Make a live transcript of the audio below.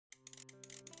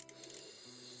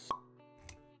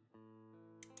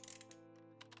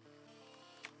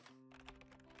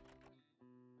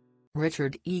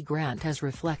Richard E. Grant has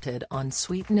reflected on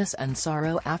sweetness and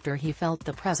sorrow after he felt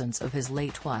the presence of his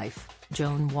late wife,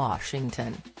 Joan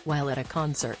Washington, while at a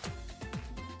concert.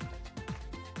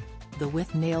 The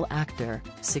Withnail actor,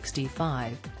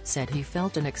 65, said he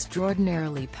felt an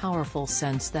extraordinarily powerful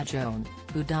sense that Joan,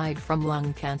 who died from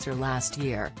lung cancer last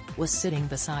year, was sitting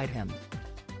beside him.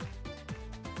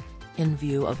 In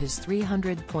view of his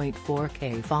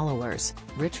 300.4K followers,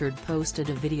 Richard posted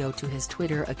a video to his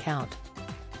Twitter account.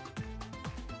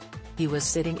 He was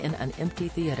sitting in an empty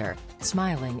theater,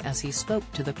 smiling as he spoke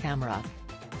to the camera.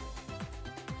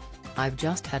 "I've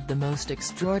just had the most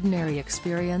extraordinary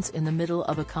experience in the middle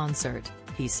of a concert,"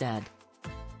 he said.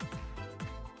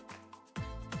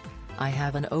 "I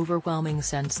have an overwhelming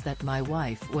sense that my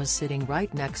wife was sitting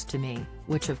right next to me,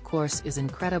 which of course is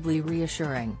incredibly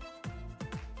reassuring.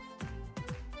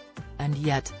 And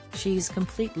yet, she's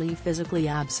completely physically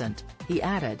absent," he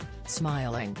added,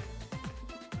 smiling.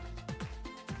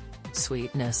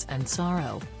 Sweetness and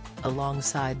sorrow.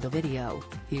 Alongside the video,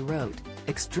 he wrote,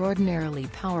 "Extraordinarily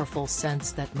powerful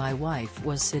sense that my wife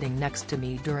was sitting next to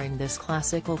me during this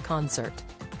classical concert.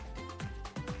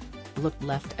 Looked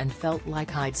left and felt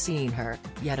like I'd seen her,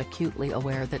 yet acutely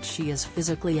aware that she is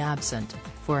physically absent,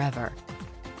 forever."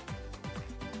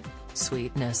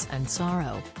 Sweetness and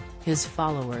sorrow. His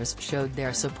followers showed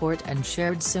their support and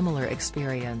shared similar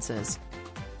experiences.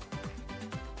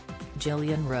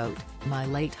 Jillian wrote, "My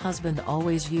late husband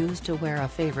always used to wear a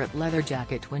favorite leather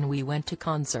jacket when we went to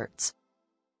concerts.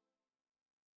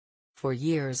 For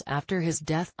years after his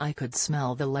death I could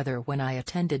smell the leather when I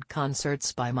attended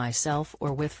concerts by myself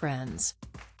or with friends."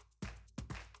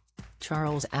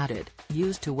 Charles added,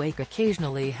 "Used to wake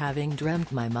occasionally having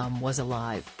dreamt my mum was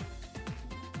alive.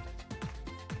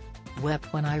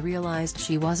 Wept when I realized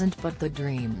she wasn't, but the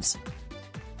dreams."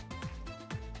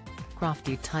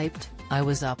 Crofty typed, "I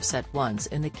was upset once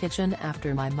in the kitchen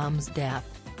after my mum's death.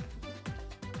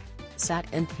 Sat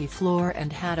on the floor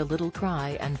and had a little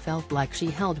cry and felt like she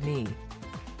held me.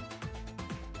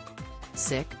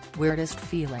 Sick, weirdest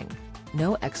feeling.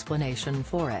 No explanation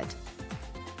for it.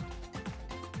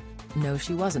 No,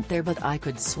 she wasn't there, but I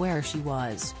could swear she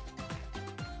was."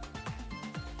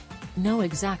 "Know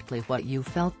exactly what you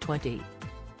felt." 20.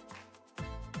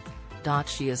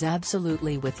 "She is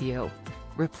absolutely with you,"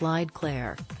 replied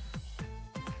Claire.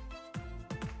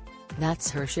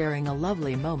 "That's her sharing a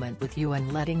lovely moment with you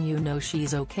and letting you know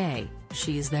she's okay,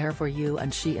 she's there for you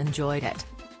and she enjoyed it.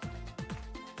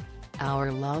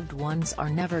 Our loved ones are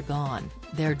never gone,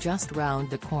 they're just round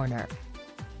the corner."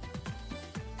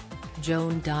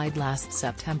 Joan died last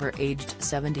September aged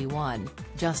 71,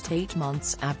 just 8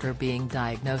 months after being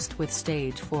diagnosed with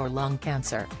stage 4 lung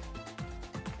cancer.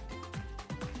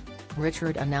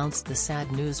 Richard announced the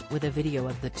sad news with a video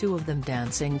of the two of them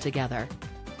dancing together.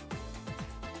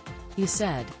 He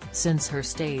said, since her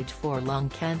stage 4 lung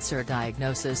cancer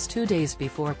diagnosis 2 days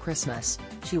before Christmas,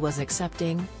 she was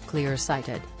accepting,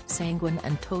 clear-sighted, sanguine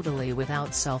and totally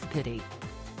without self-pity.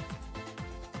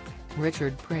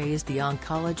 Richard praised the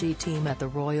oncology team at the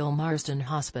Royal Marsden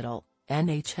Hospital,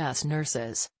 NHS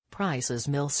nurses, Price's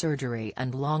Mill Surgery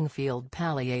and Longfield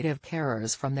palliative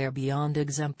carers from their beyond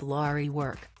exemplary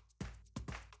work.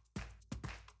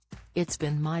 "It's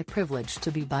been my privilege to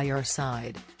be by your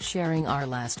side, sharing our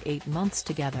last 8 months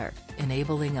together,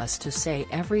 enabling us to say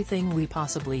everything we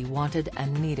possibly wanted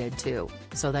and needed to,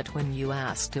 so that when you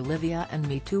asked Olivia and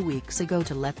me 2 weeks ago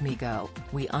to let me go,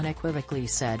 we unequivocally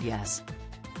said yes."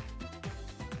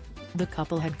 The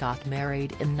couple had got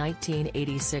married in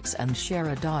 1986 and share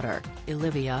a daughter,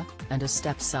 Olivia, and a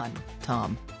stepson,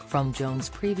 Tom, from Joan's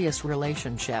previous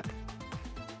relationship,